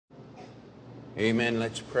Amen.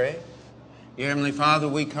 Let's pray. Dear Heavenly Father,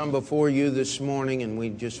 we come before you this morning and we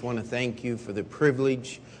just want to thank you for the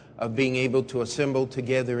privilege of being able to assemble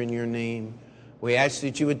together in your name. We ask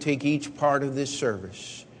that you would take each part of this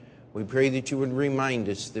service. We pray that you would remind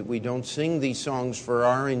us that we don't sing these songs for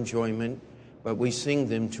our enjoyment, but we sing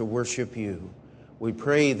them to worship you. We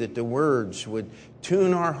pray that the words would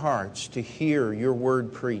tune our hearts to hear your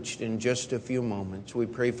word preached in just a few moments. We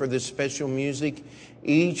pray for this special music,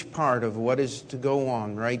 each part of what is to go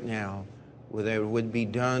on right now, that it would be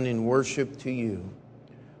done in worship to you.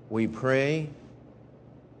 We pray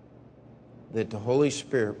that the Holy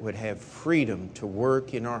Spirit would have freedom to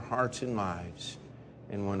work in our hearts and lives.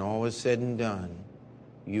 And when all is said and done,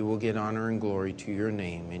 you will get honor and glory to your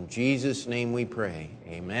name. In Jesus' name we pray.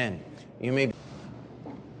 Amen. You may.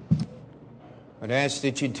 I'd ask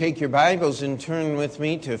that you take your Bibles and turn with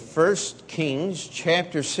me to 1 Kings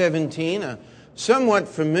chapter 17, a somewhat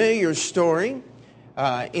familiar story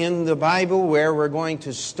in the Bible where we're going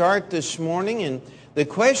to start this morning. And the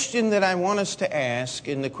question that I want us to ask,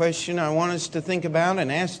 and the question I want us to think about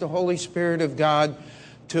and ask the Holy Spirit of God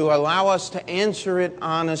to allow us to answer it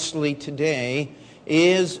honestly today,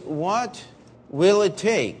 is what will it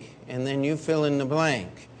take? And then you fill in the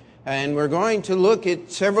blank. And we're going to look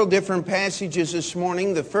at several different passages this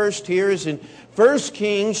morning. The first here is in 1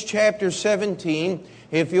 Kings chapter 17.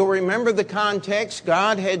 If you'll remember the context,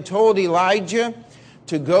 God had told Elijah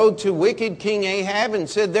to go to wicked King Ahab and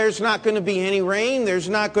said, there's not going to be any rain, there's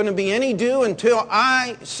not going to be any dew until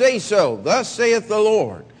I say so. Thus saith the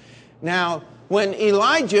Lord. Now, when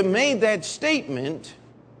Elijah made that statement,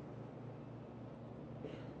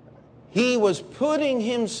 he was putting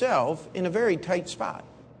himself in a very tight spot.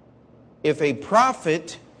 If a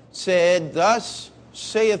prophet said, thus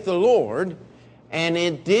saith the Lord, and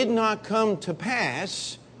it did not come to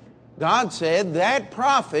pass, God said that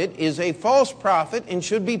prophet is a false prophet and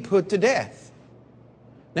should be put to death.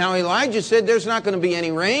 Now Elijah said there's not going to be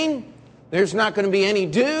any rain, there's not going to be any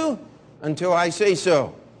dew until I say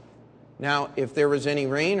so. Now if there was any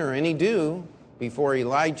rain or any dew before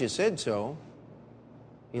Elijah said so,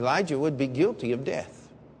 Elijah would be guilty of death.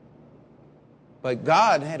 But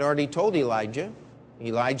God had already told Elijah.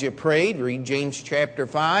 Elijah prayed. Read James chapter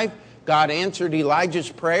 5. God answered Elijah's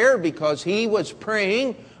prayer because he was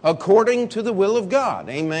praying according to the will of God.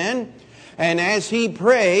 Amen. And as he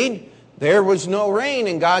prayed, there was no rain.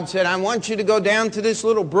 And God said, I want you to go down to this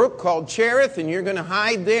little brook called Cherith, and you're going to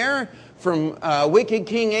hide there from wicked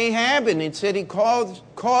King Ahab. And it said he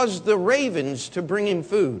caused the ravens to bring him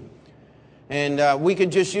food. And we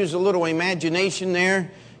could just use a little imagination there.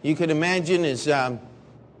 You could imagine as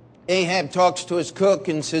Ahab talks to his cook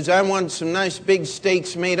and says, I want some nice big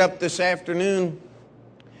steaks made up this afternoon.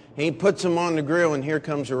 And he puts them on the grill, and here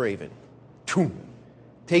comes a raven.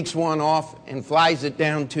 Takes one off and flies it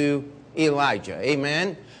down to Elijah.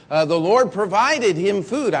 Amen. The Lord provided him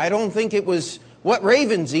food. I don't think it was what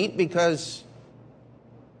ravens eat, because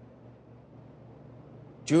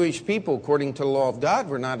Jewish people, according to the law of God,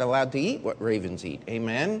 were not allowed to eat what ravens eat.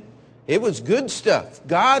 Amen. It was good stuff.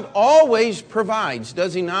 God always provides,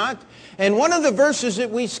 does he not? And one of the verses that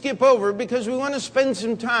we skip over, because we want to spend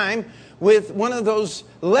some time with one of those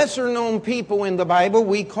lesser-known people in the Bible,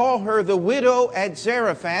 we call her the widow at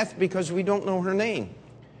Zarephath because we don't know her name.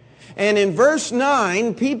 And in verse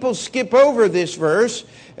 9, people skip over this verse.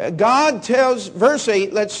 God tells, verse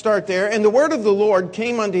 8, let's start there. And the word of the Lord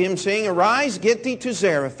came unto him, saying, Arise, get thee to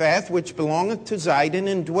Zarephath, which belongeth to Zidon,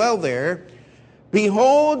 and dwell there.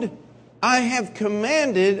 Behold, I have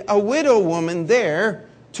commanded a widow woman there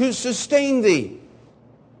to sustain thee.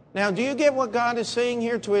 Now, do you get what God is saying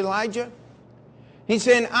here to Elijah? He's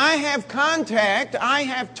saying, I have contact, I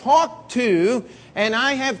have talked to, and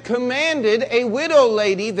I have commanded a widow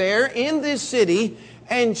lady there in this city,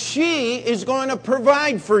 and she is going to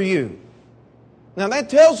provide for you. Now,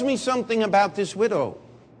 that tells me something about this widow.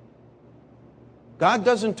 God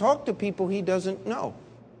doesn't talk to people he doesn't know,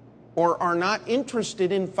 or are not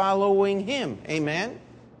interested in following him. Amen?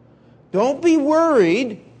 Don't be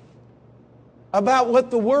worried about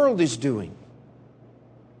what the world is doing.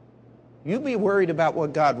 You be worried about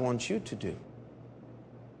what God wants you to do.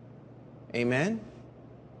 Amen?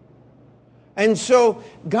 And so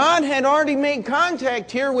God had already made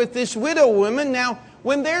contact here with this widow woman. Now,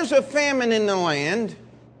 when there's a famine in the land,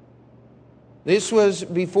 this was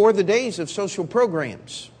before the days of social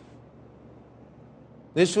programs.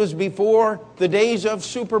 This was before the days of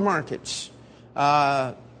supermarkets.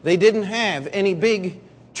 They didn't have any big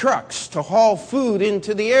trucks to haul food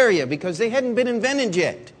into the area because they hadn't been invented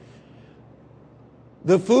yet.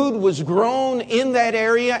 The food was grown in that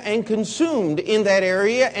area and consumed in that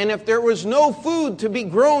area. And if there was no food to be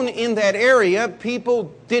grown in that area,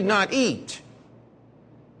 people did not eat.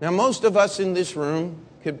 Now, most of us in this room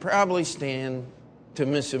could probably stand to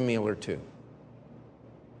miss a meal or two.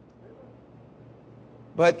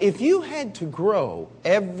 But if you had to grow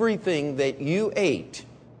everything that you ate,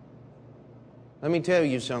 let me tell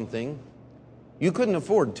you something, you couldn't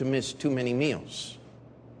afford to miss too many meals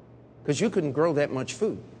because you couldn't grow that much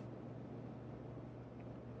food.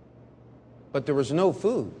 But there was no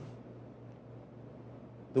food.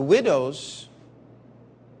 The widows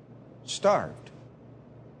starved.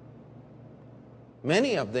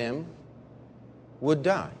 Many of them would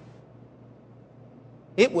die.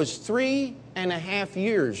 It was 3.5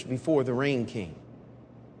 years before the rain came.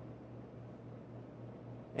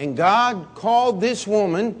 And God called this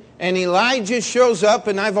woman, and Elijah shows up,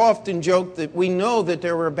 and I've often joked that we know that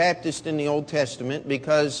there were Baptists in the Old Testament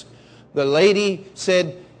because the lady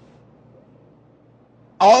said,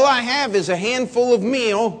 all I have is a handful of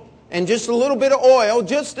meal and just a little bit of oil,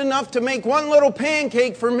 just enough to make one little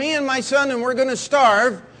pancake for me and my son, and we're going to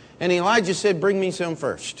starve. And Elijah said, bring me some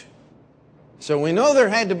first. So we know there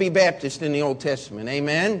had to be Baptists in the Old Testament.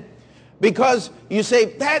 Amen? Because you say,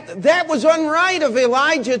 that was unright of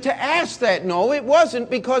Elijah to ask that. No, it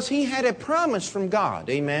wasn't, because he had a promise from God.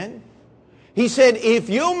 Amen? He said, if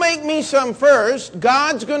you'll make me some first,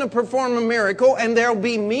 God's going to perform a miracle, and there'll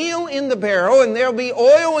be meal in the barrel, and there'll be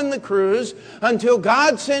oil in the cruse, until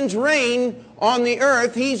God sends rain on the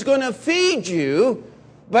earth. He's going to feed you,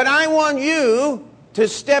 but I want you to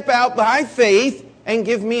step out by faith and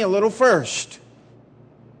give me a little first.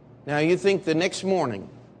 Now you think the next morning,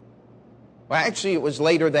 well, actually it was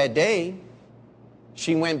later that day,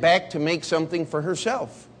 she went back to make something for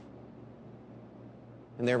herself.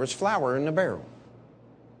 And there was flour in the barrel.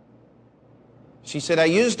 She said, I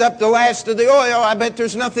used up the last of the oil. I bet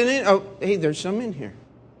there's nothing in it. Oh, hey, there's some in here.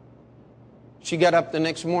 She got up the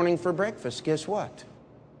next morning for breakfast. Guess what?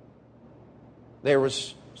 There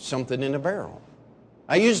was something in the barrel.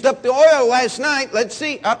 I used up the oil last night. Let's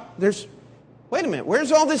see. Wait a minute.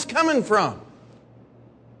 Where's all this coming from?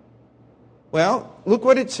 Well, look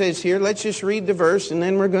what it says here. Let's just read the verse, and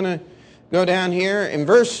then we're going to go down here. In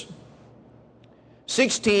verse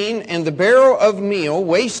 16, and the barrel of meal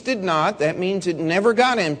wasted not. That means it never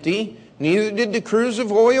got empty. Neither did the cruse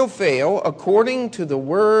of oil fail, according to the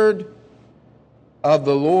word of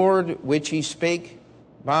the Lord, which he spake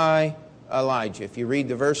by Elijah. If you read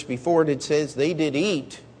the verse before it, it says, they did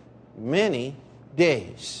eat many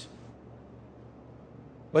days.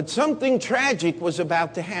 But something tragic was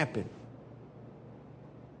about to happen.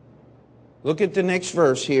 Look at the next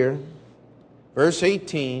verse here. Verse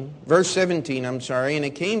 17, and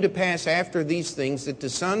it came to pass after these things that the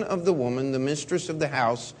son of the woman, the mistress of the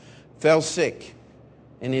house, fell sick.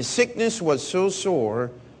 And his sickness was so sore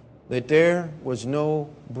that there was no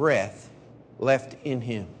breath left in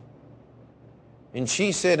him. And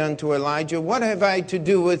she said unto Elijah, what have I to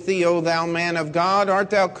do with thee, O thou man of God? Art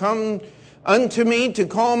thou come unto me to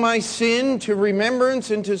call my sin to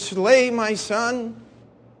remembrance and to slay my son?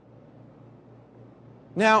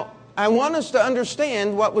 Now, I want us to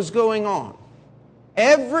understand what was going on.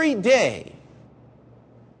 Every day,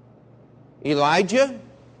 Elijah,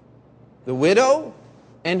 the widow,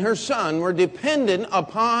 and her son were dependent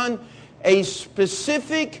upon a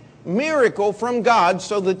specific miracle from God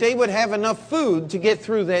so that they would have enough food to get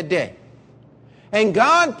through that day. And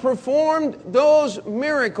God performed those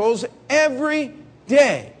miracles every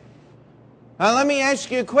day. Now let me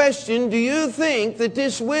ask you a question. Do you think that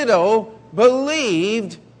this widow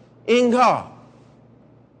believed in God?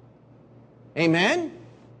 Amen?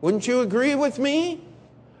 Wouldn't you agree with me?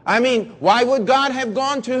 I mean, why would God have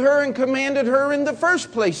gone to her and commanded her in the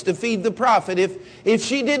first place to feed the prophet if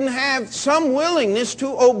she didn't have some willingness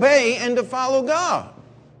to obey and to follow God?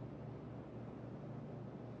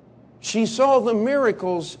 She saw the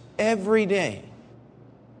miracles every day.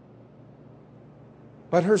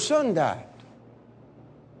 But her son died.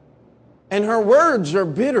 And her words are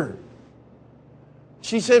bitter.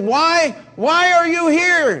 She said, why are you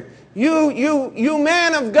here? You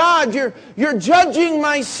man of God, you're judging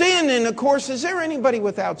my sin. And of course, is there anybody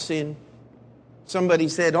without sin? Somebody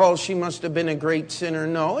said, oh, she must have been a great sinner.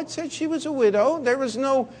 No, it said she was a widow. There was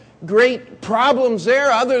no great problems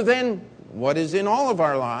there other than what is in all of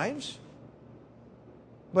our lives.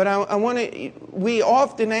 But we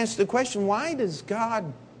often ask the question, why does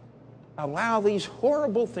God allow these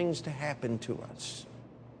horrible things to happen to us?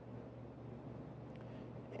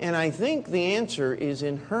 And I think the answer is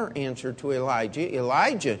in her answer to Elijah.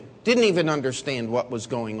 Elijah didn't even understand what was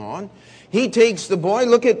going on. He takes the boy,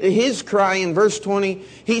 look at his cry in verse 20.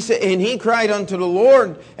 He said, and he cried unto the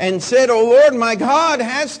Lord and said, O Lord my God,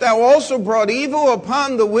 hast thou also brought evil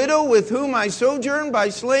upon the widow with whom I sojourn by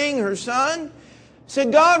slaying her son? He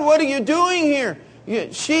said, God, what are you doing here?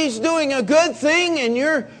 She's doing a good thing and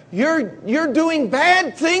you're doing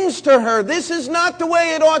bad things to her. This is not the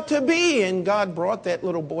way it ought to be. And God brought that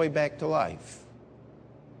little boy back to life.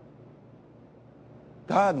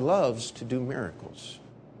 God loves to do miracles.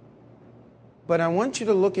 But I want you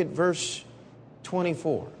to look at verse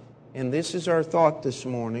 24. And this is our thought this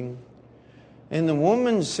morning. And the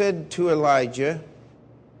woman said to Elijah,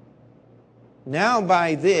 Now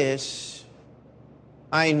by this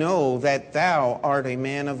I know that thou art a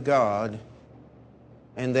man of God,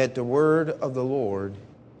 and that the word of the Lord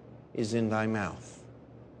is in thy mouth.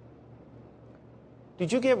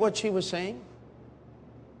 Did you get what she was saying?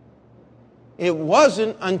 It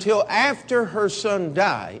wasn't until after her son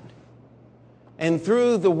died, and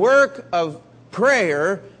through the work of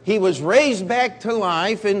prayer, he was raised back to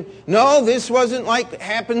life. And no, this wasn't like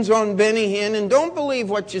happens on Benny Hinn. And don't believe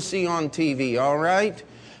what you see on TV, all right?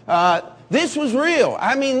 This was real.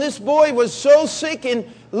 I mean, this boy was so sick. And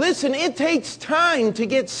listen, it takes time to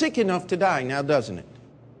get sick enough to die now, doesn't it?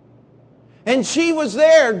 And she was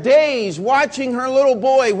there days watching her little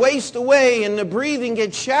boy waste away, and the breathing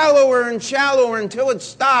gets shallower and shallower until it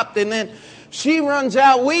stopped. And then she runs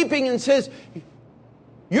out weeping and says,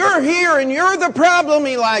 You're here and you're the problem,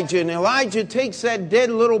 Elijah. And Elijah takes that dead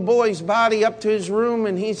little boy's body up to his room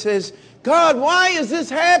and he says, God, why is this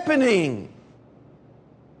happening?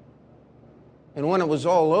 And when it was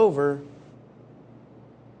all over,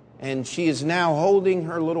 and she is now holding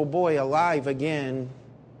her little boy alive again,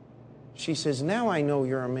 she says, Now I know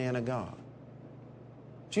you're a man of God.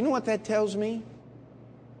 Do you know what that tells me?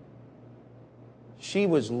 She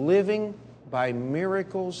was living by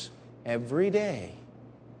miracles every day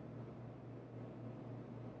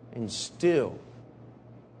and still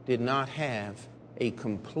did not have a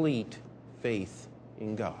complete faith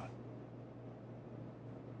in God.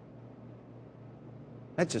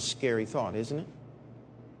 That's a scary thought, isn't it?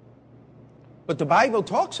 But the Bible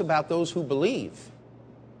talks about those who believe,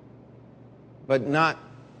 but not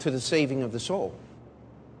to the saving of the soul.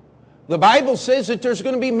 The Bible says that there's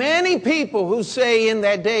going to be many people who say in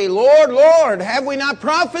that day, Lord, Lord, have we not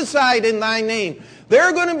prophesied in thy name? There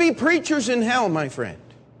are going to be preachers in hell, my friend.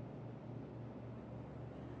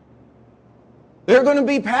 There are going to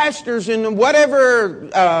be pastors in whatever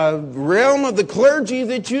realm of the clergy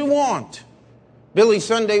that you want. Billy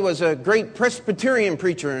Sunday was a great Presbyterian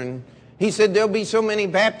preacher, and he said there'll be so many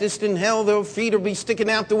Baptists in hell, their feet will be sticking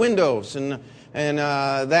out the windows. And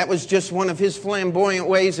that was just one of his flamboyant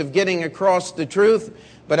ways of getting across the truth.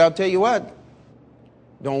 But I'll tell you what,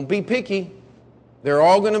 don't be picky. They're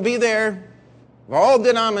all going to be there, all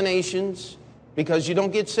denominations, because you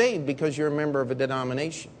don't get saved because you're a member of a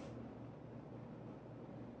denomination.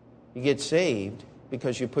 You get saved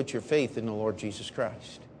because you put your faith in the Lord Jesus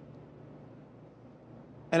Christ.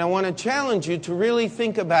 And I want to challenge you to really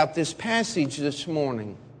think about this passage this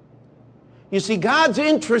morning. You see, God's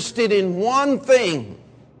interested in one thing.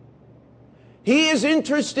 He is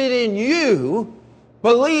interested in you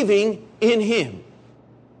believing in Him.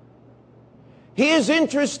 He is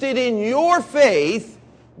interested in your faith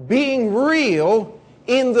being real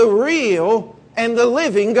in the real and the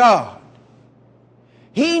living God.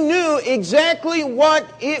 He knew exactly what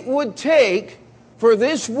it would take for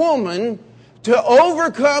this woman to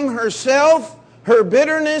overcome herself, her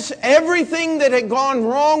bitterness, everything that had gone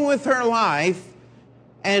wrong with her life,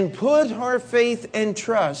 and put her faith and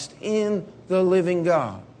trust in the living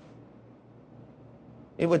God.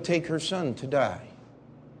 It would take her son to die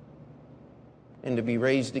and to be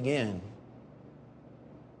raised again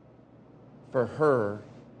for her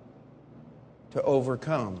to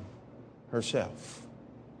overcome herself.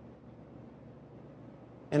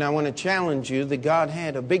 And I want to challenge you that God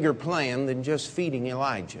had a bigger plan than just feeding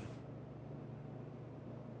Elijah.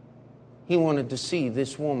 He wanted to see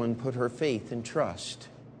this woman put her faith and trust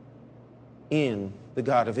in the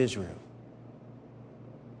God of Israel.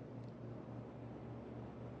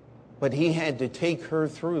 But He had to take her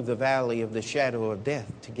through the valley of the shadow of death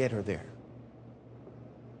to get her there.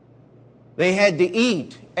 They had to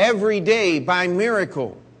eat every day by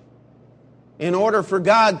miracle in order for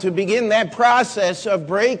God to begin that process of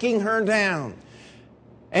breaking her down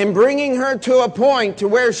and bringing her to a point to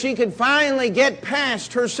where she could finally get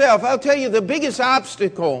past herself. I'll tell you, the biggest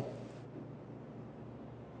obstacle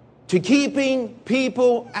to keeping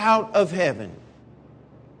people out of heaven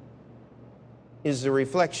is the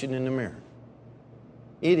reflection in the mirror.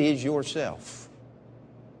 It is yourself.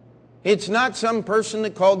 It's not some person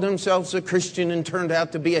that called themselves a Christian and turned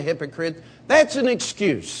out to be a hypocrite. That's an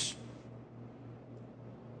excuse.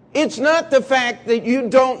 It's not the fact that you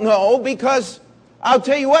don't know, because I'll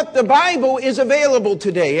tell you what, the Bible is available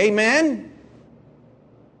today. Amen?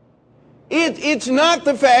 It's not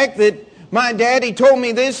the fact that my daddy told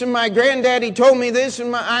me this and my granddaddy told me this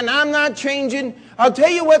and I'm not changing. I'll tell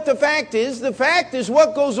you what the fact is. The fact is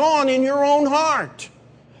what goes on in your own heart.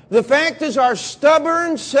 The fact is our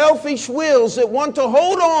stubborn, selfish wills that want to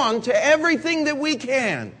hold on to everything that we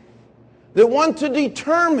can, that want to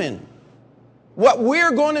determine what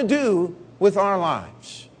we're going to do with our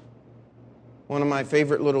lives. One of my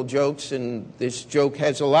favorite little jokes, and this joke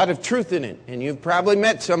has a lot of truth in it, and you've probably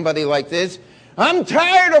met somebody like this. I'm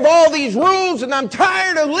tired of all these rules, and I'm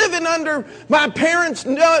tired of living under my parents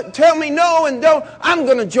tell me no and don't. I'm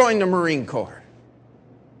going to join the Marine Corps.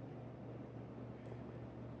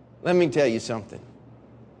 Let me tell you something.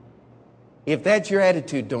 If that's your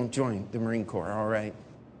attitude, don't join the Marine Corps, all right?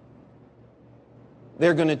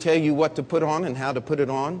 They're going to tell you what to put on and how to put it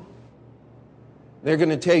on. They're going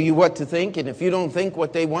to tell you what to think, and if you don't think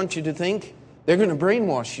what they want you to think, they're going to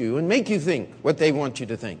brainwash you and make you think what they want you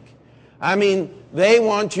to think. I mean, they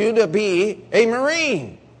want you to be a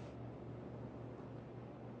Marine.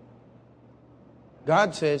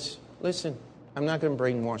 God says, listen, I'm not going to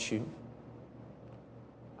brainwash you.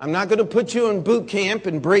 I'm not going to put you in boot camp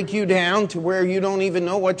and break you down to where you don't even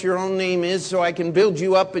know what your own name is so I can build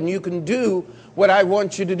you up and you can do what I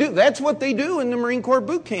want you to do. That's what they do in the Marine Corps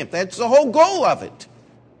boot camp. That's the whole goal of it.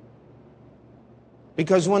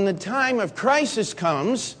 Because when the time of crisis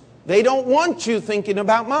comes, they don't want you thinking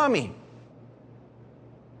about mommy.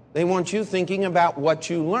 They want you thinking about what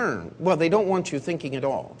you learn. Well, they don't want you thinking at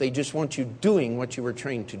all. They just want you doing what you were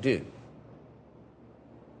trained to do.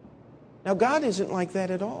 Now, God isn't like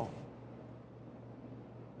that at all.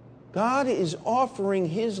 God is offering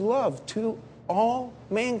His love to all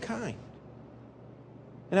mankind.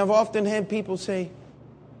 And I've often had people say,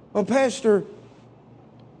 well, Pastor,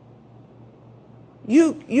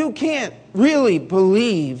 you can't really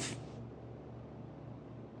believe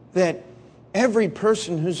that every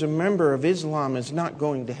person who's a member of Islam is not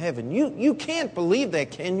going to heaven. You can't believe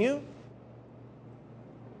that, can you?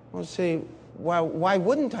 I'll say, why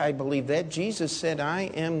wouldn't I believe that? Jesus said, I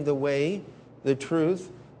am the way, the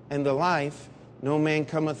truth, and the life. No man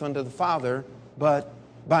cometh unto the Father but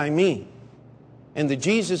by me. And the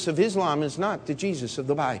Jesus of Islam is not the Jesus of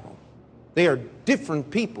the Bible. They are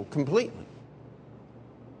different people completely.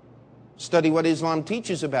 Study what Islam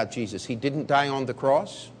teaches about Jesus. He didn't die on the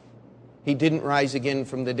cross. He didn't rise again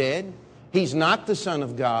from the dead. He's not the Son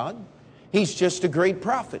of God. He's just a great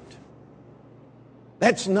prophet.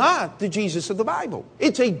 That's not the Jesus of the Bible.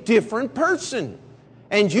 It's a different person.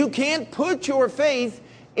 And you can't put your faith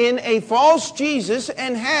in a false Jesus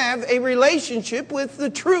and have a relationship with the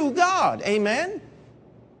true God. Amen?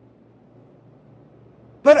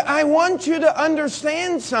 But I want you to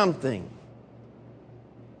understand something.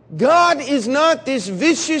 God is not this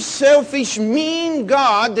vicious, selfish, mean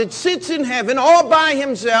God that sits in heaven all by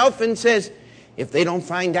Himself and says, if they don't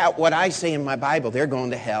find out what I say in my Bible, they're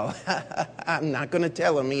going to hell. I'm not going to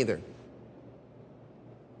tell them either.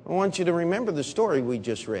 I want you to remember the story we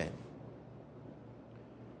just read.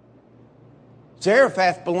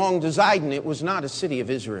 Zarephath belonged to Zidon. It was not a city of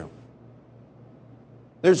Israel.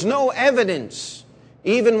 There's no evidence,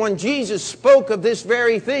 even when Jesus spoke of this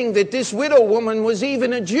very thing, that this widow woman was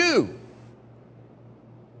even a Jew.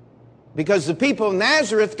 Because the people of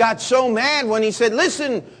Nazareth got so mad when He said,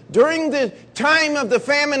 listen, during the time of the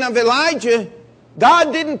famine of Elijah,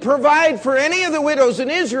 God didn't provide for any of the widows in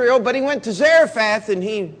Israel, but He went to Zarephath and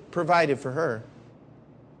He provided for her.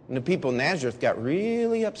 And the people of Nazareth got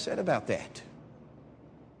really upset about that.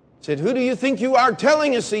 Said, who do you think you are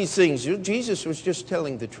telling us these things? Jesus was just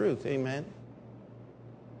telling the truth. Amen.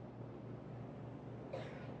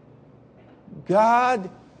 God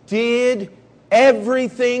did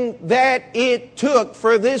everything that it took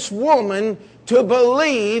for this woman to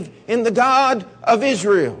believe in the God of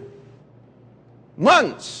Israel.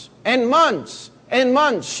 Months and months and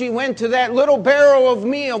months she went to that little barrel of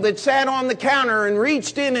meal that sat on the counter and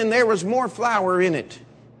reached in and there was more flour in it.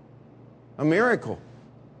 A miracle.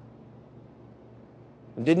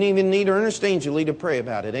 Didn't even need Ernest Angley to pray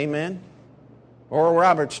about it. Amen. Oral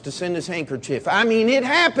Roberts to send his handkerchief. I mean, it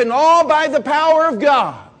happened all by the power of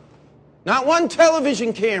God. Not one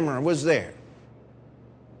television camera was there.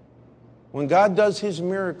 When God does His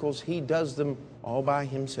miracles, He does them all by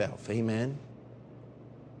Himself. Amen.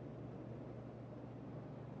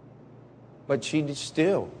 But she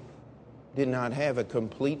still did not have a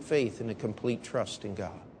complete faith and a complete trust in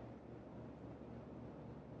God.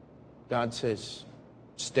 God says,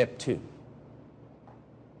 step 2.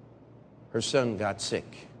 Her son got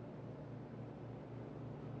sick.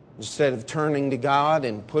 Instead of turning to God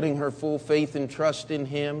and putting her full faith and trust in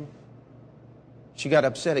Him, she got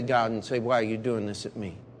upset at God and said, why are you doing this at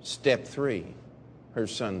me? Step 3, her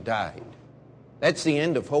son died. That's the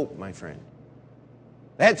end of hope, my friend.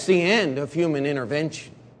 That's the end of human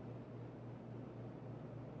intervention.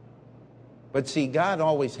 But see, God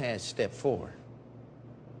always has step 4.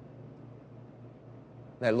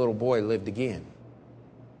 That little boy lived again.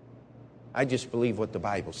 I just believe what the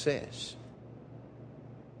Bible says.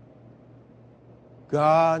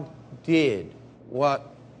 God did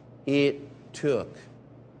what it took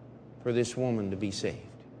for this woman to be saved.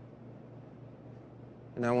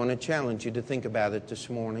 And I want to challenge you to think about it this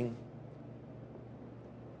morning.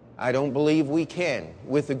 I don't believe we can,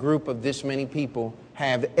 with a group of this many people,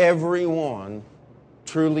 have everyone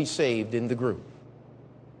truly saved in the group.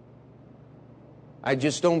 I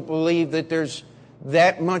just don't believe that there's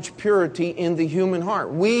that much purity in the human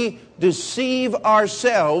heart. We deceive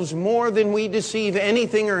ourselves more than we deceive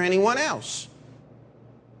anything or anyone else.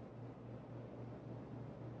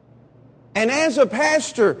 And as a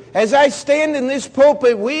pastor, as I stand in this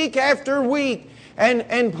pulpit week after week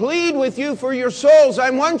and plead with you for your souls,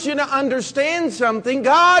 I want you to understand something.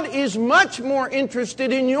 God is much more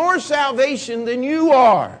interested in your salvation than you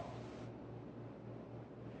are.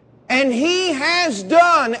 And He has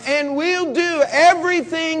done and will do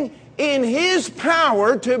everything in His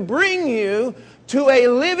power to bring you to a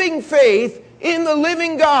living faith in the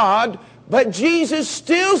living God. But Jesus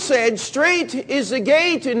still said, straight is the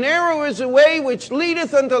gate and narrow is the way which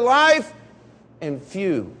leadeth unto life, and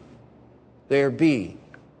few there be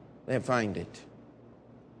that find it.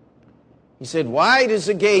 He said, wide is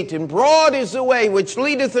the gate and broad is the way which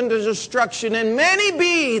leadeth unto destruction, and many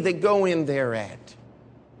be that go in thereat.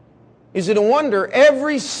 Is it a wonder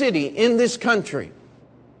every city in this country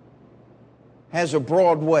has a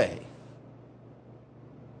broad way?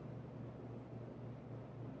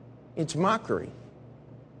 It's mockery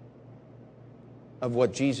of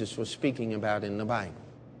what Jesus was speaking about in the Bible.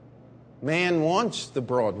 Man wants the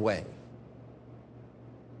broad way.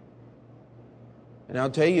 And I'll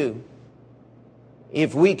tell you,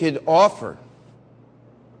 if we could offer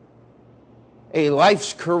a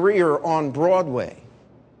life's career on Broadway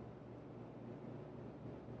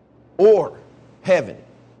or heaven,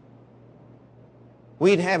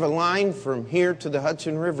 we'd have a line from here to the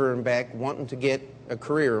Hudson River and back wanting to get a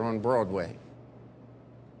career on Broadway.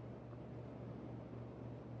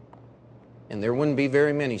 And there wouldn't be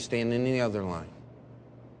very many standing in the other line.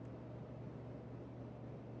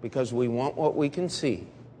 Because we want what we can see.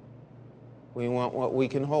 We want what we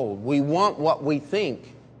can hold. We want what we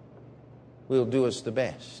think will do us the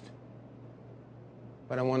best.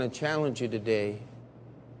 But I want to challenge you today.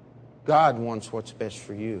 God wants what's best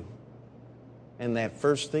for you. And that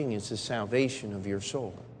first thing is the salvation of your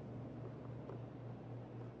soul.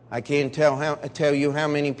 I can't tell you how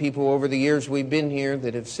many people over the years we've been here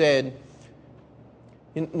that have said,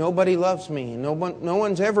 nobody loves me. No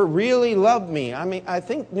one's ever really loved me. I mean, I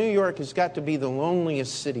think New York has got to be the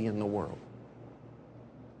loneliest city in the world.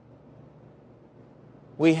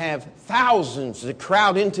 We have thousands that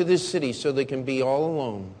crowd into this city so they can be all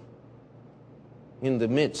alone in the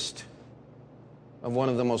midst of one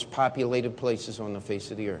of the most populated places on the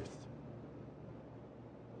face of the earth.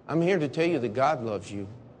 I'm here to tell you that God loves you.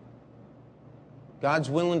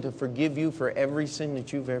 God's willing to forgive you for every sin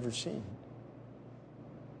that you've ever sinned.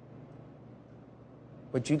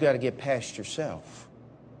 But you got to get past yourself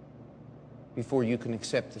before you can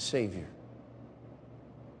accept the Savior.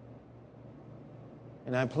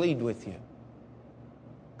 And I plead with you,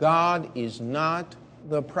 God is not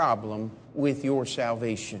the problem with your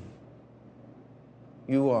salvation.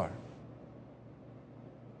 You are.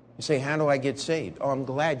 You say, how do I get saved? Oh, I'm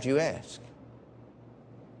glad you asked.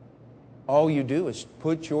 All you do is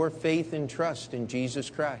put your faith and trust in Jesus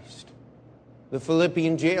Christ. The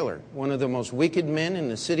Philippian jailer, one of the most wicked men in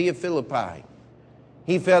the city of Philippi,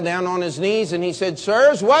 he fell down on his knees and he said,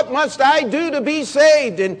 sirs, what must I do to be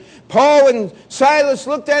saved? And Paul and Silas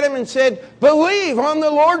looked at him and said, believe on the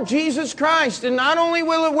Lord Jesus Christ. And not only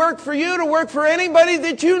will it work for you, it'll work for anybody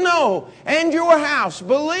that you know and your house.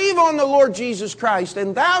 Believe on the Lord Jesus Christ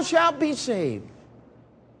and thou shalt be saved.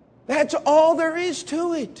 That's all there is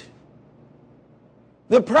to it.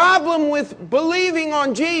 The problem with believing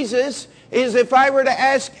on Jesus is if I were to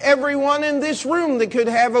ask everyone in this room that could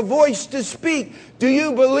have a voice to speak, do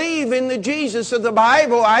you believe in the Jesus of the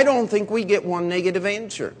Bible? I don't think we get one negative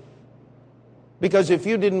answer. Because if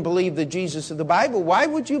you didn't believe the Jesus of the Bible, why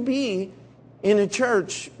would you be in a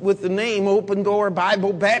church with the name Open Door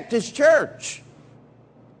Bible Baptist Church?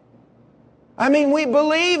 I mean, we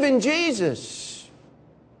believe in Jesus.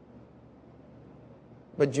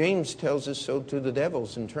 But James tells us so to the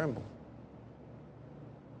devils and tremble.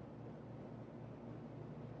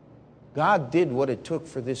 God did what it took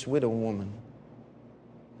for this widow woman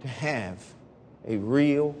to have a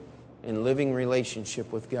real and living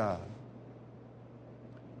relationship with God.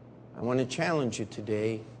 I want to challenge you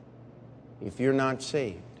today, if you're not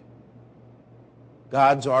saved,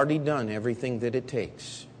 God's already done everything that it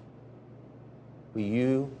takes. Will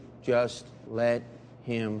you just let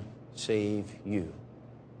Him save you?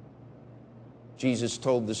 Jesus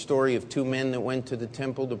told the story of two men that went to the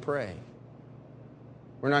temple to pray.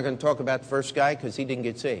 We're not going to talk about the first guy because he didn't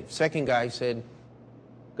get saved. Second guy said,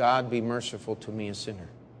 God, be merciful to me, a sinner.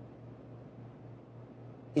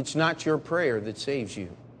 It's not your prayer that saves you.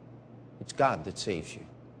 It's God that saves you.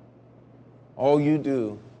 All you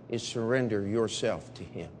do is surrender yourself to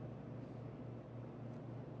Him.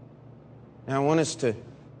 Now I want us to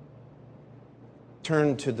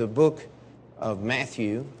turn to the book of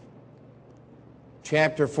Matthew,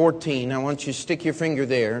 chapter 14. I want you to stick your finger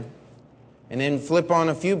there and then flip on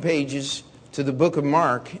a few pages to the book of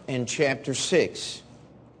Mark and chapter 6.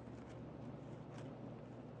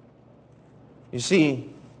 You see,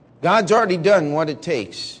 God's already done what it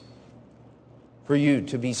takes for you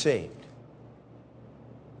to be saved.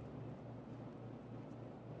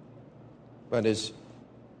 But as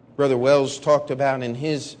Brother Wells talked about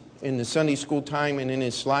in the Sunday school time and in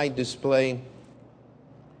his slide display,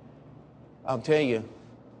 I'll tell you,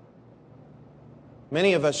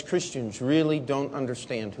 many of us Christians really don't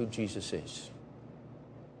understand who Jesus is.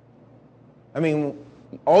 I mean,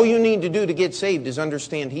 all you need to do to get saved is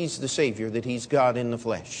understand He's the Savior, that He's God in the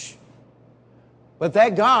flesh. But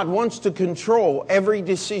that God wants to control every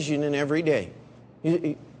decision and every day.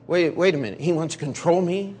 Wait a minute. He wants to control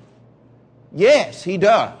me? Yes, He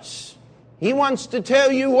does. He wants to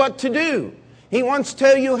tell you what to do. He wants to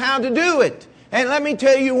tell you how to do it. And let me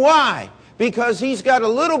tell you why. Because He's got a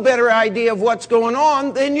little better idea of what's going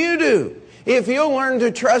on than you do. If you'll learn to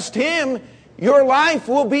trust Him, your life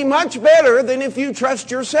will be much better than if you trust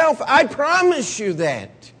yourself. I promise you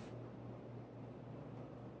that.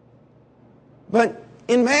 But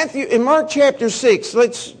in Mark chapter 6,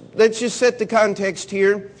 let's just set the context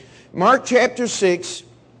here. Mark chapter 6,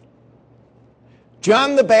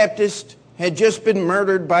 John the Baptist had just been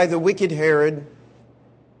murdered by the wicked Herod.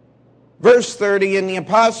 Verse 30, and the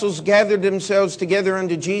apostles gathered themselves together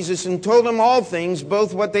unto Jesus and told him all things,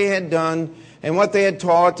 both what they had done and what they had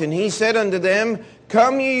taught. And he said unto them,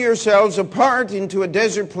 come ye yourselves apart into a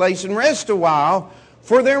desert place and rest a while,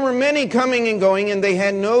 for there were many coming and going, and they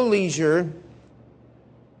had no leisure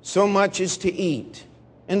so much as to eat.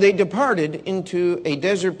 And they departed into a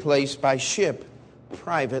desert place by ship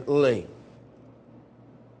privately.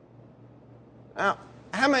 Now,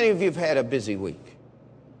 how many of you have had a busy week?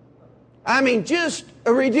 I mean, just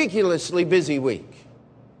a ridiculously busy week.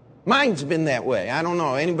 Mine's been that way. I don't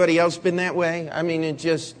know. Anybody else been that way? I mean, it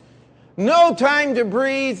just, no time to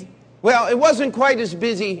breathe. Well, it wasn't quite as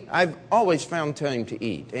busy. I've always found time to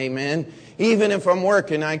eat. Amen. Even if I'm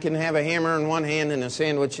working, I can have a hammer in one hand and a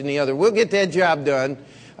sandwich in the other. We'll get that job done.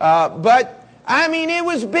 But, I mean, it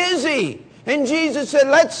was busy. And Jesus said,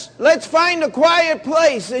 let's find a quiet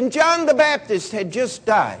place. And John the Baptist had just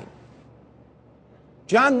died.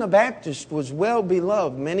 John the Baptist was well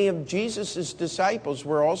beloved. Many of Jesus' disciples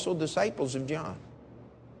were also disciples of John.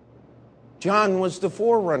 John was the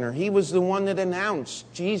forerunner. He was the one that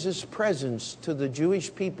announced Jesus' presence to the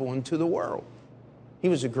Jewish people and to the world. He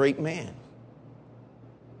was a great man.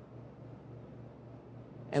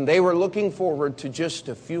 And they were looking forward to just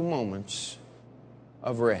a few moments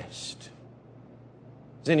of rest.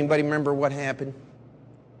 Does anybody remember what happened?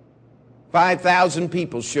 5,000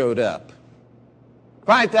 people showed up.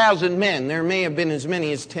 5,000 men. There may have been as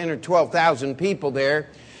many as 10 or 12,000 people there.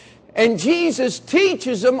 And Jesus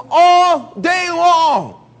teaches them all day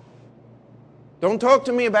long. Don't talk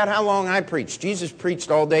to me about how long I preached. Jesus preached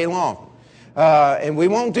all day long. And we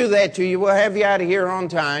won't do that to you. We'll have you out of here on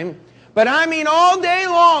time. But I mean, all day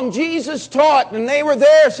long, Jesus taught, and they were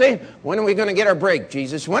there saying, when are we going to get our break,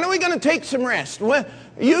 Jesus? When are we going to take some rest?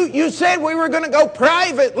 You said we were going to go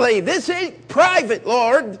privately. This ain't private,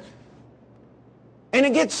 Lord. And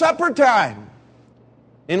it gets supper time.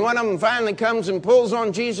 And one of them finally comes and pulls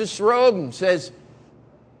on Jesus' robe and says,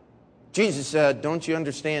 Jesus, don't you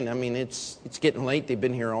understand? I mean, it's getting late. They've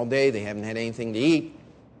been here all day. They haven't had anything to eat.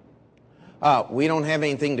 We don't have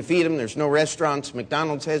anything to feed them. There's no restaurants.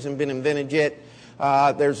 McDonald's hasn't been invented yet.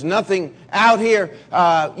 There's nothing out here.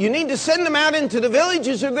 You need to send them out into the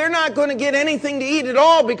villages or they're not going to get anything to eat at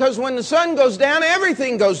all, because when the sun goes down,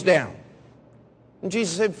 everything goes down. And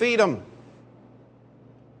Jesus said, feed them.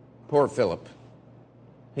 Poor Philip.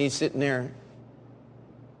 He's sitting there.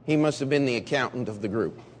 He must have been the accountant of the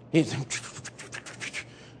group. He's,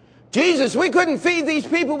 Jesus, we couldn't feed these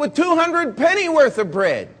people with 200 penny worth of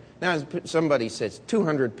bread. Now, somebody says,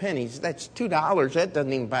 200 pennies, that's $2. That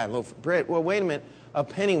doesn't even buy a loaf of bread. Well, wait a minute. A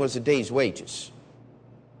penny was a day's wages.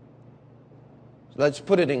 Let's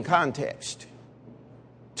put it in context.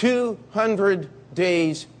 200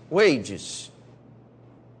 days' wages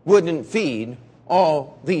wouldn't feed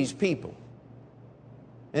all these people.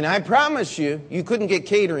 And I promise you, you couldn't get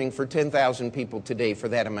catering for 10,000 people today for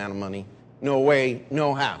that amount of money. No way,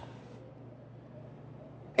 no how.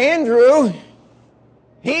 Andrew,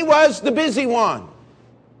 he was the busy one.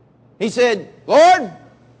 He said, Lord,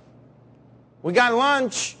 we got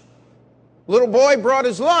lunch. Little boy brought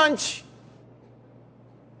his lunch.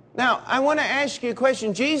 Now, I want to ask you a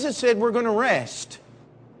question. Jesus said we're going to rest.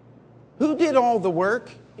 Who did all the work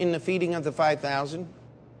in the feeding of the 5,000?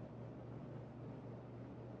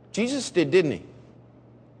 Jesus did, didn't he?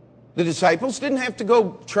 The disciples didn't have to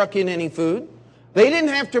go truck in any food. They didn't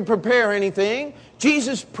have to prepare anything.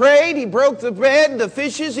 Jesus prayed. He broke the bread, the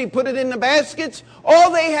fishes. He put it in the baskets.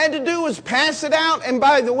 All they had to do was pass it out. And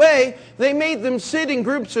by the way, they made them sit in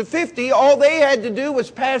groups of 50. All they had to do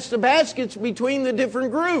was pass the baskets between the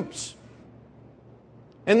different groups.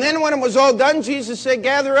 And then when it was all done, Jesus said,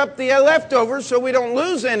 gather up the leftovers so we don't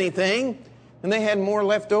lose anything. And they had more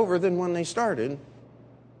left over than when they started.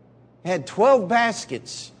 Had 12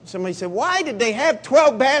 baskets. Somebody said, why did they have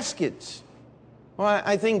 12 baskets? Well,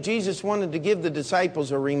 I think Jesus wanted to give the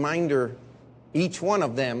disciples a reminder, each one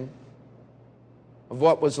of them, of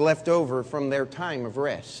what was left over from their time of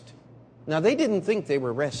rest. Now, they didn't think they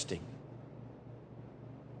were resting.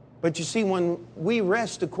 But you see, when we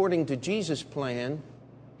rest according to Jesus' plan,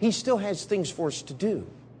 He still has things for us to do.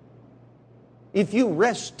 If you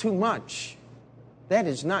rest too much, that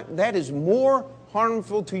is more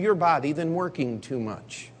harmful to your body than working too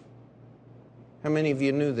much. How many of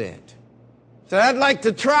you knew that? So I'd like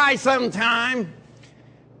to try sometime.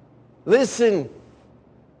 Listen,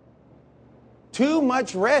 too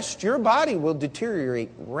much rest, your body will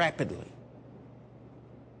deteriorate rapidly.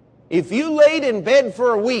 If you laid in bed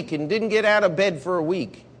for a week and didn't get out of bed for a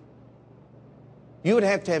week, you would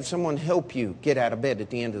have to have someone help you get out of bed at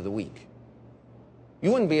the end of the week.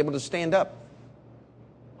 You wouldn't be able to stand up,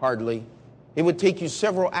 hardly. It would take you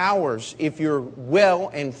several hours if you're well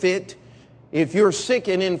and fit. If you're sick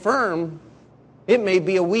and infirm, it may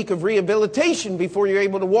be a week of rehabilitation before you're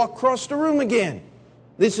able to walk across the room again.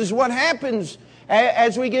 This is what happens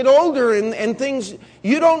as we get older and things.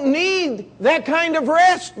 You don't need that kind of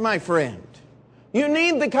rest, my friend. You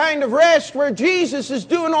need the kind of rest where Jesus is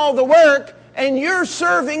doing all the work and you're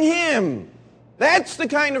serving Him. That's the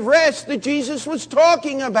kind of rest that Jesus was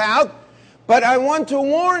talking about. But I want to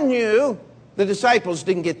warn you, the disciples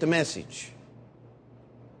didn't get the message.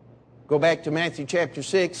 Go back to Mark chapter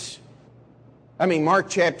 6.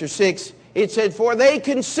 It said, for they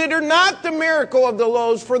considered not the miracle of the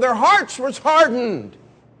loaves, for their hearts was hardened.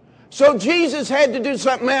 So Jesus had to do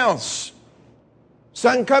something else.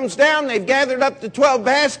 Sun comes down, they've gathered up the 12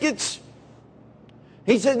 baskets.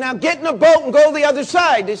 He said, now get in a boat and go the other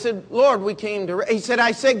side. They said, Lord, we came to... He said,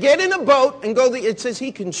 I said, get in a boat and go It says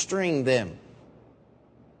He constrained them.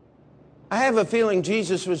 I have a feeling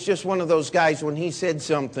Jesus was just one of those guys when He said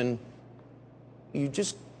something, you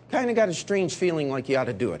just kind of got a strange feeling like you ought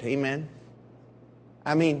to do it. Amen?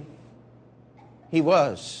 I mean, He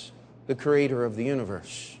was the creator of the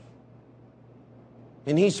universe.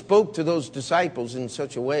 And He spoke to those disciples in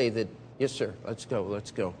such a way that, yes, sir, let's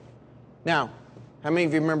go. Now, how many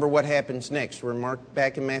of you remember what happens next? We're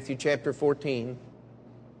back in Matthew chapter 14.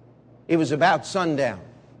 It was about sundown.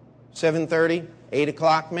 7:30, 8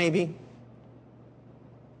 o'clock maybe.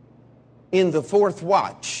 In the fourth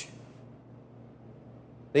watch,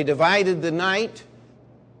 they divided the night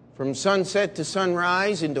from sunset to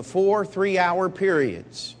sunrise into 4 3-hour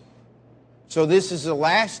periods. So this is the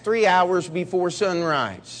last 3 hours before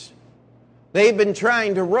sunrise. They've been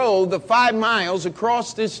trying to row the 5 miles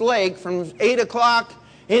across this lake from 8 o'clock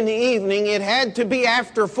in the evening. It had to be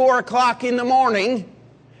after 4 o'clock in the morning.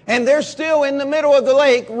 And they're still in the middle of the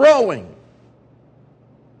lake rowing.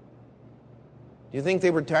 Do you think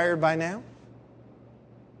they were tired by now?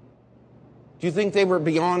 Do you think they were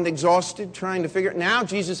beyond exhausted trying to figure it? Now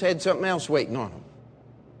Jesus had something else waiting on them.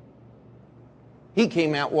 He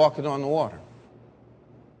came out walking on the water.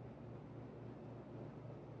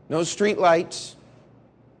 No street lights.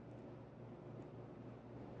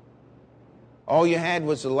 All you had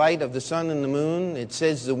was the light of the sun and the moon. It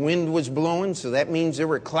says the wind was blowing, so that means there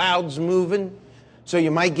were clouds moving. So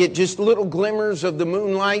you might get just little glimmers of the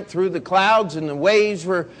moonlight through the clouds, and the waves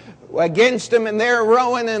were against them, and they're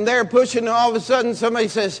rowing and they're pushing, and all of a sudden somebody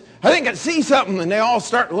says, I think I see something, and they all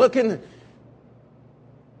start looking.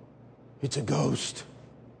 It's a ghost.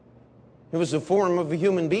 It was the form of a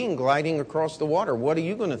human being gliding across the water. What are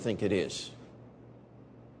you going to think it is?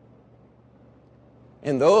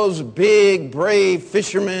 And those big, brave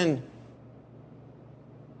fishermen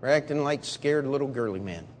were acting like scared little girly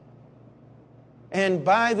men. And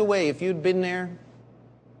by the way, if you'd been there,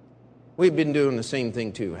 we've been doing the same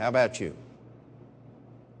thing too. How about you?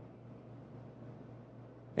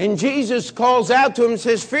 And Jesus calls out to him and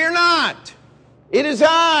says, fear not, it is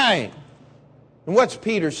I. And what's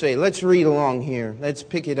Peter say? Let's read along here. Let's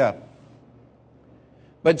pick it up.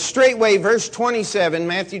 But straightway, verse 27,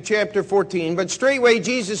 Matthew chapter 14, but straightway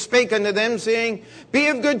Jesus spake unto them, saying, be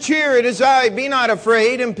of good cheer, it is I, be not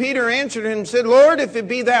afraid. And Peter answered him and said, Lord, if it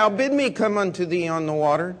be thou, bid me come unto thee on the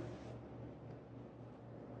water.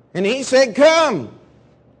 And he said, come.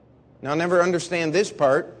 Now, never understand this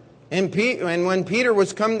part. And when Peter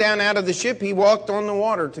was come down out of the ship, he walked on the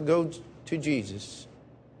water to go to Jesus.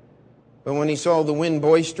 But when he saw the wind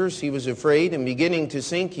boisterous, he was afraid, and beginning to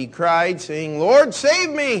sink, he cried, saying, Lord,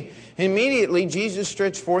 save me! Immediately Jesus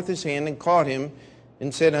stretched forth his hand and caught him,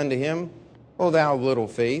 and said unto him, O thou of little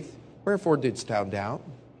faith, wherefore didst thou doubt?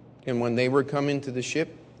 And when they were come into the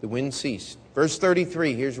ship, the wind ceased. Verse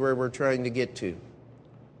 33, here's where we're trying to get to.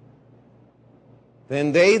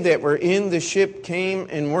 Then they that were in the ship came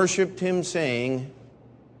and worshipped him, saying,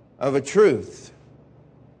 of a truth,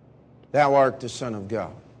 thou art the Son of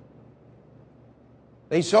God.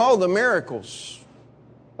 They saw the miracles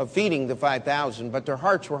of feeding the 5,000, but their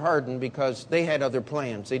hearts were hardened because they had other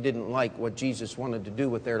plans. They didn't like what Jesus wanted to do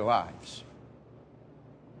with their lives.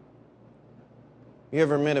 You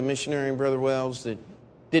ever met a missionary, Brother Wells, that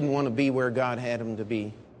didn't want to be where God had him to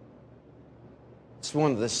be? It's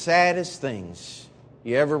one of the saddest things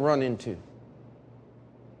you ever run into.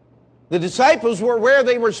 The disciples were where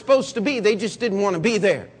they were supposed to be. They just didn't want to be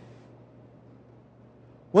there.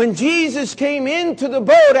 When Jesus came into the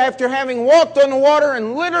boat after having walked on the water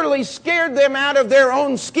and literally scared them out of their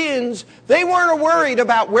own skins, they weren't worried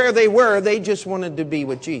about where they were. They just wanted to be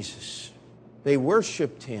with Jesus. They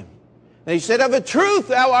worshiped him. They said, of a truth,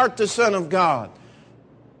 thou art the Son of God.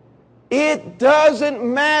 It doesn't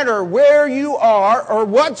matter where you are or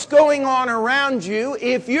what's going on around you.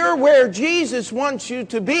 If you're where Jesus wants you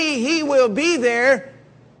to be, he will be there,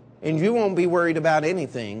 and you won't be worried about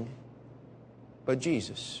anything but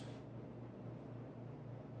Jesus.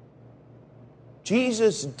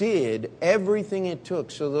 Jesus did everything it took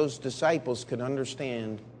so those disciples could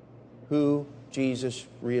understand who Jesus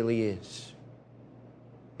really is.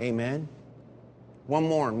 Amen. One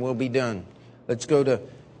more and we'll be done. Let's go to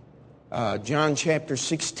John chapter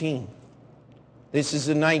 16. This is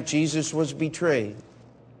the night Jesus was betrayed.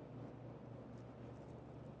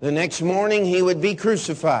 The next morning he would be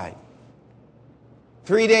crucified.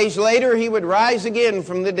 3 days later, he would rise again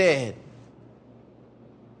from the dead.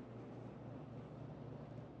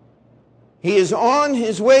 He is on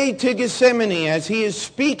his way to Gethsemane as he is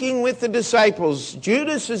speaking with the disciples.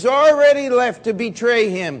 Judas has already left to betray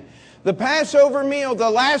him. The Passover meal, the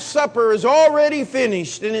Last Supper, is already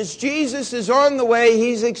finished. And as Jesus is on the way,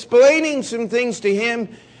 he's explaining some things to him.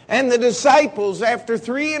 And the disciples, after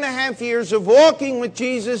 3.5 years of walking with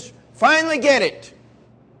Jesus, finally get it.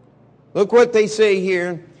 Look what they say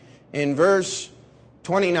here in verse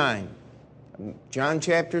 29. John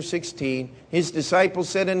chapter 16. His disciples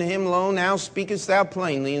said unto him, Lo, now speakest thou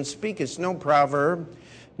plainly, and speakest no proverb.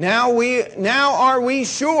 Now are we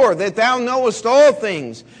sure that thou knowest all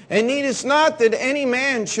things, and needest not that any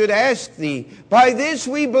man should ask thee. By this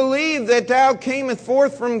we believe that thou camest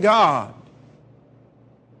forth from God.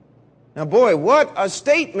 Now boy, what a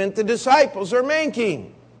statement the disciples are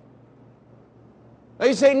making.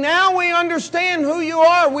 They say, now we understand who you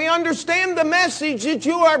are. We understand the message that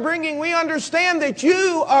you are bringing. We understand that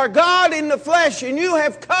you are God in the flesh and you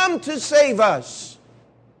have come to save us.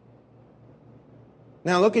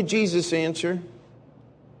 Now look at Jesus' answer.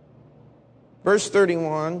 Verse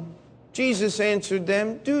 31. Jesus answered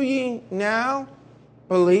them, Do ye now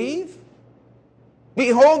believe?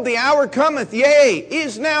 Behold, the hour cometh, yea,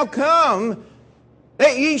 is now come,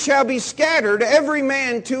 that ye shall be scattered, every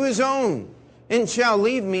man to his own, and shall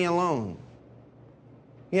leave me alone.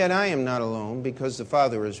 Yet I am not alone, because the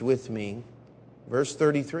Father is with me. Verse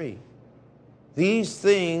 33. These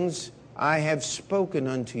things I have spoken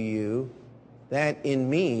unto you, that in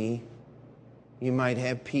me you might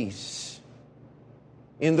have peace.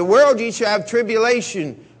 In the world ye shall have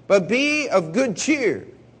tribulation, but be of good cheer.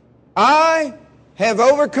 I have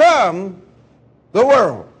overcome the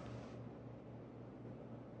world.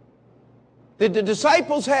 Did the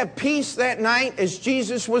disciples have peace that night as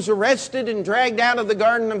Jesus was arrested and dragged out of the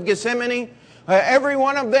Garden of Gethsemane? Every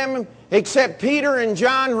one of them except Peter and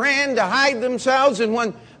John ran to hide themselves, and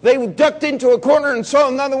when they ducked into a corner and saw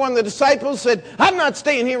another one of the disciples, said, I'm not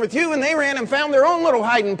staying here with you, and they ran and found their own little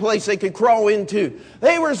hiding place they could crawl into.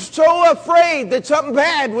 They were so afraid that something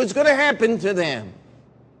bad was going to happen to them.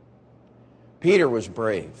 Peter was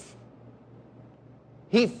brave.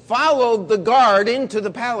 He followed the guard into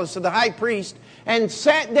the palace of the high priest and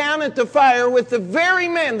sat down at the fire with the very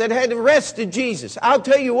men that had arrested Jesus. I'll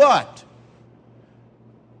tell you what,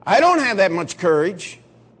 I don't have that much courage.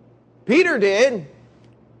 Peter did.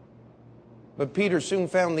 But Peter soon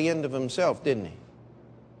found the end of himself, didn't he?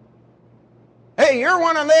 Hey, you're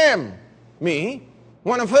one of them. Me?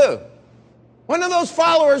 One of who? One of those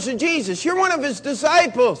followers of Jesus. You're one of his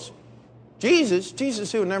disciples. Jesus?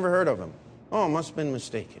 Jesus who? Never heard of him. Oh, must have been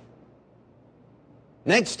mistaken.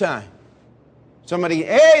 Next time, somebody,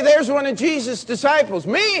 hey, there's one of Jesus' disciples.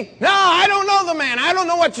 Me? No, I don't know the man. I don't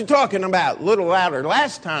know what you're talking about. A little louder.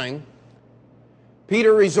 Last time,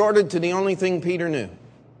 Peter resorted to the only thing Peter knew.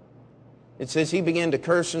 It says he began to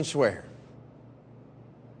curse and swear.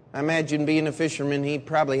 I imagine being a fisherman, he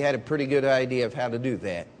probably had a pretty good idea of how to do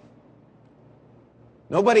that.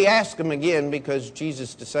 Nobody asked him again because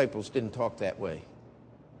Jesus' disciples didn't talk that way.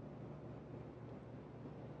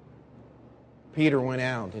 Peter went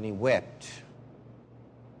out and he wept.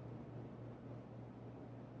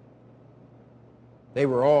 They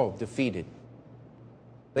were all defeated.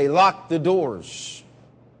 They locked the doors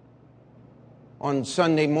on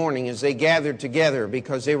Sunday morning as they gathered together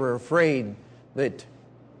because they were afraid that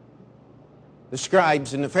the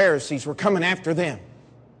scribes and the Pharisees were coming after them.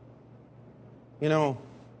 You know,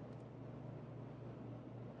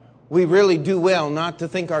 we really do well not to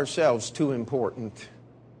think ourselves too important.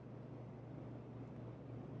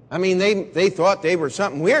 I mean, they thought they were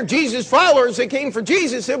something. We're Jesus' followers. They came for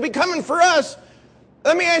Jesus. They'll be coming for us.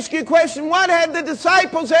 Let me ask you a question. What had the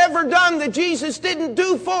disciples ever done that Jesus didn't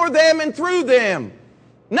do for them and through them?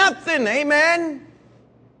 Nothing. Amen?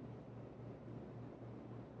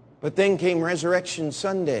 But then came Resurrection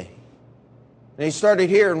Sunday. They started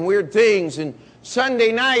hearing weird things. And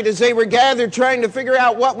Sunday night, as they were gathered trying to figure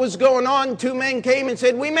out what was going on, two men came and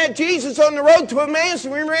said, we met Jesus on the road to Emmaus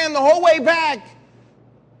and we ran the whole way back.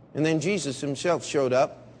 And then Jesus himself showed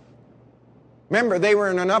up. Remember, they were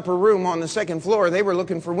in an upper room on the second floor. They were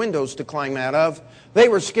looking for windows to climb out of. They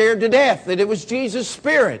were scared to death that it was Jesus'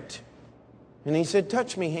 Spirit. And he said,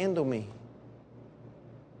 touch me, handle me.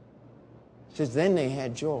 He says, then they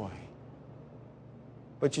had joy.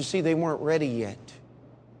 But you see, they weren't ready yet.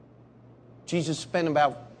 Jesus spent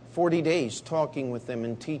about 40 days talking with them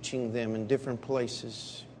and teaching them in different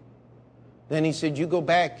places. Then he said, you go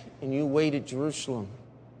back and you wait at Jerusalem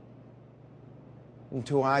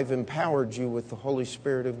until I've empowered you with the Holy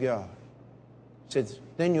Spirit of God. He said,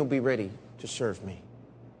 then you'll be ready to serve me.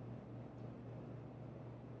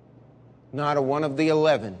 Not a one of the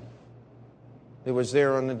 11 that was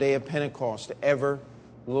there on the day of Pentecost ever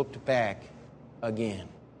looked back again.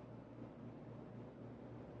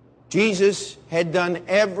 Jesus had done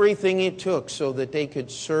everything it took so that they could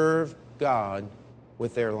serve God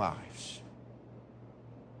with their lives.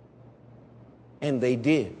 And they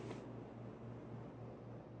did.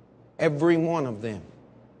 Every one of them.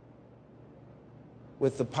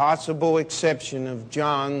 With the possible exception of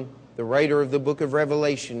John, the writer of the book of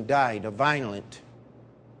Revelation, died a violent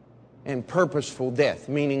and purposeful death,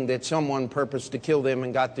 meaning that someone purposed to kill them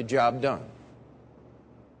and got the job done.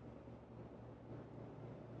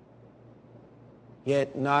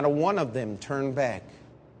 Yet not a one of them turned back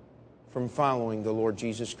from following the Lord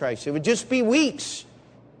Jesus Christ. It would just be weeks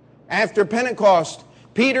after Pentecost.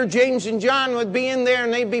 Peter, James, and John would be in there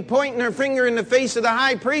and they'd be pointing their finger in the face of the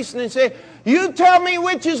high priest and they'd say, you tell me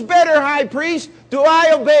which is better, high priest. Do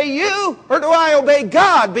I obey you or do I obey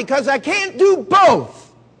God? Because I can't do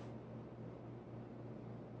both.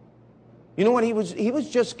 You know what? He was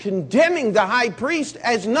just condemning the high priest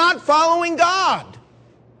as not following God.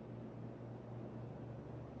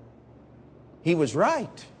 He was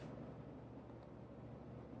right.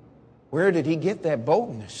 Where did he get that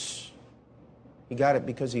boldness? He got it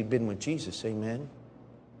because he'd been with Jesus. Amen.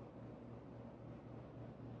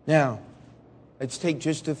 Now, let's take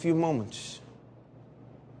just a few moments.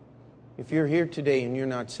 If you're here today and you're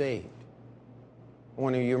not saved, I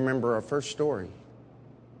want you to remember our first story.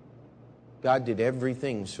 God did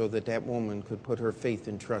everything so that that woman could put her faith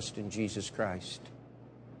and trust in Jesus Christ.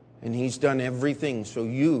 And He's done everything so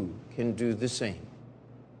you can do the same.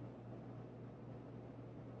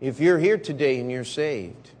 If you're here today and you're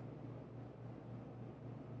saved,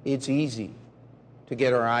 it's easy to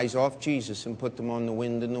get our eyes off Jesus and put them on the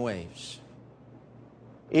wind and the waves.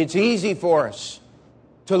 It's easy for us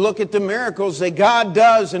to look at the miracles that God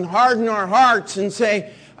does and harden our hearts and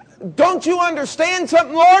say, don't you understand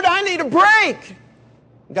something, Lord? I need a break.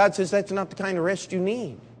 God says that's not the kind of rest you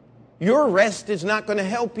need. Your rest is not going to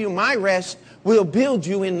help you. My rest will build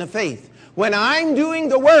you in the faith. When I'm doing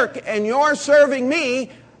the work and you're serving me,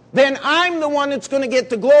 then I'm the one that's going to get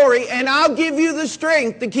the glory, and I'll give you the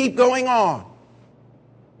strength to keep going on.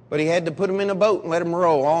 But He had to put them in a boat and let them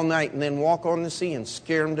row all night and then walk on the sea and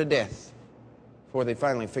scare them to death before they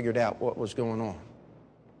finally figured out what was going on.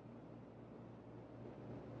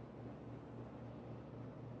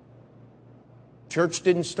 Church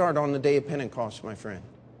didn't start on the day of Pentecost, my friend.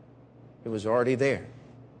 It was already there.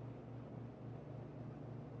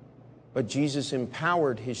 But Jesus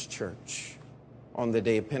empowered His church on the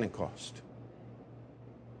day of Pentecost.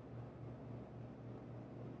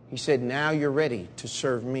 He said, now you're ready to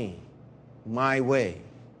serve me my way,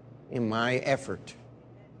 in my effort.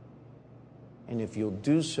 And if you'll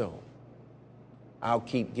do so, I'll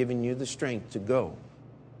keep giving you the strength to go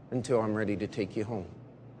until I'm ready to take you home.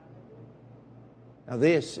 Now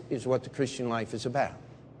this is what the Christian life is about.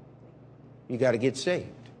 You got to get saved.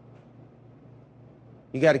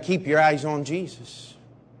 You got to keep your eyes on Jesus.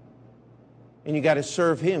 And you got to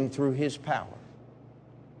serve Him through His power.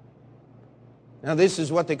 Now this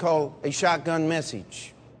is what they call a shotgun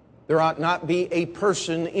message. There ought not be a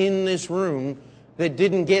person in this room that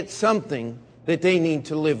didn't get something that they need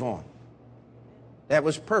to live on. That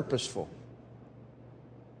was purposeful.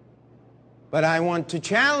 But I want to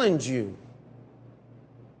challenge you.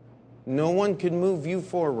 No one can move you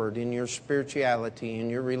forward in your spirituality,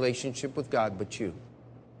 in your relationship with God, but you.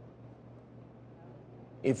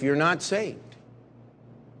 If you're not saved,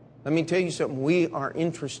 let me tell you something. We are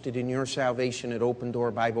interested in your salvation at Open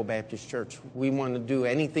Door Bible Baptist Church. We want to do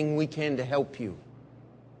anything we can to help you.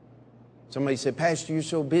 Somebody said, Pastor, you're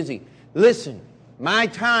so busy. Listen, my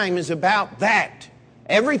time is about that.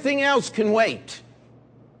 Everything else can wait.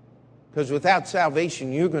 Because without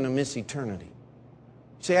salvation, you're going to miss eternity.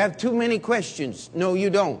 You say, I have too many questions. No,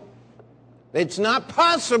 you don't. It's not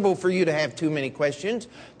possible for you to have too many questions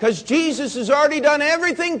because Jesus has already done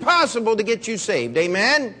everything possible to get you saved.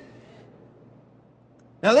 Amen?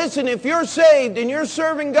 Now listen, if you're saved and you're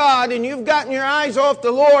serving God and you've gotten your eyes off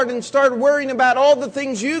the Lord and started worrying about all the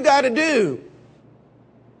things you got to do,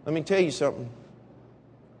 let me tell you something.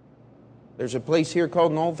 There's a place here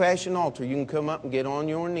called an old-fashioned altar. You can come up and get on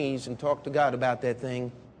your knees and talk to God about that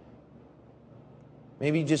thing.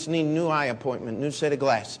 Maybe you just need a new eye appointment, new set of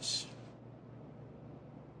glasses.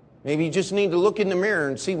 Maybe you just need to look in the mirror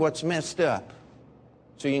and see what's messed up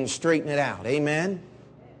so you can straighten it out. Amen?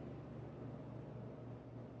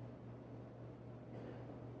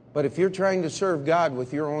 But if you're trying to serve God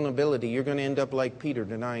with your own ability, you're going to end up like Peter,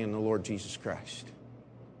 denying the Lord Jesus Christ.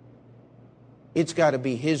 It's got to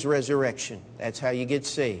be His resurrection. That's how you get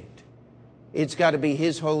saved. It's got to be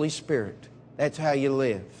His Holy Spirit. That's how you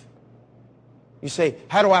live. You say,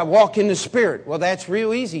 how do I walk in the Spirit? Well, that's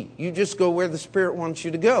real easy. You just go where the Spirit wants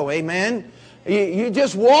you to go. Amen? You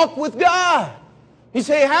just walk with God. You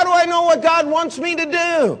say, how do I know what God wants me to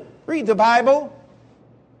do? Read the Bible.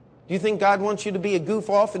 Do you think God wants you to be a goof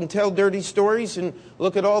off and tell dirty stories and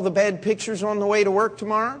look at all the bad pictures on the way to work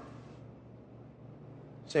tomorrow?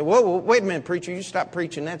 You say, whoa, wait a minute, preacher. You stop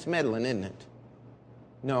preaching. That's meddling, isn't it?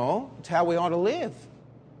 No, it's how we ought to live.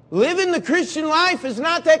 Living the Christian life is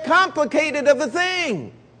not that complicated of a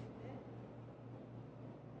thing.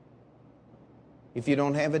 If you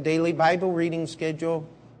don't have a daily Bible reading schedule,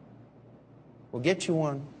 we'll get you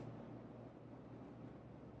one.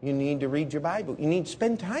 You need to read your Bible. You need to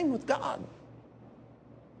spend time with God.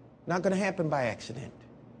 Not going to happen by accident.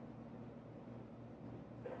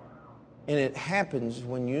 And it happens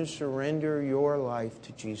when you surrender your life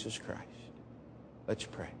to Jesus Christ. Let's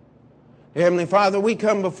pray. Heavenly Father, we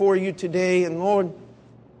come before you today, and Lord,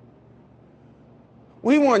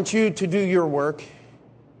 we want you to do your work.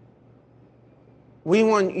 We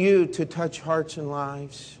want you to touch hearts and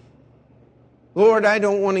lives. Lord, I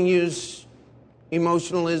don't want to use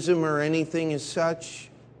emotionalism or anything as such,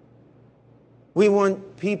 We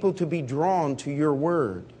want people to be drawn to your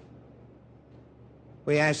word.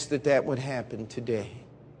 We ask that that would happen today.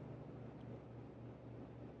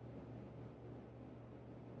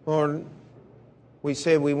 Lord, we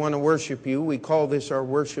said we want to worship you. We call this our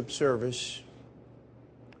worship service.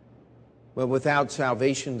 But without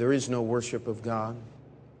salvation, there is no worship of God.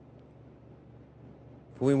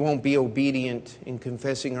 If we won't be obedient in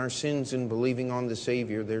confessing our sins and believing on the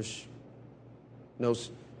Savior, there's no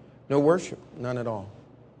worship, none at all.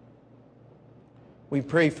 We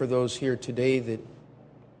pray for those here today that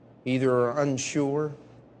either are unsure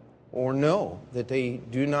or know that they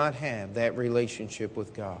do not have that relationship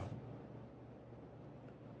with God.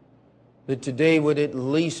 That today would at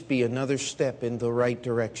least be another step in the right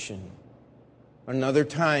direction. Another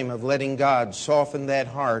time of letting God soften that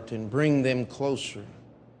heart and bring them closer.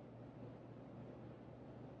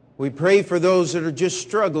 We pray for those that are just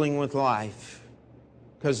struggling with life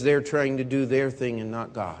because they're trying to do their thing and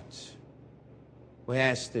not God's. We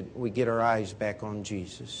ask that we get our eyes back on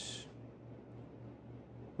Jesus.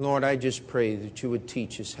 Lord, I just pray that you would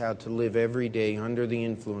teach us how to live every day under the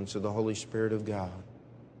influence of the Holy Spirit of God.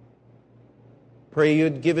 Pray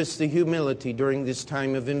you'd give us the humility during this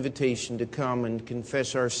time of invitation to come and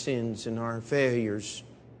confess our sins and our failures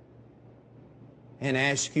and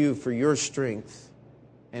ask you for your strength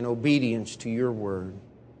and obedience to your word.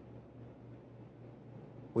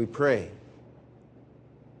 We pray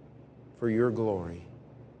for your glory.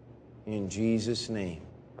 In Jesus' name,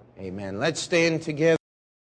 amen. Let's stand together.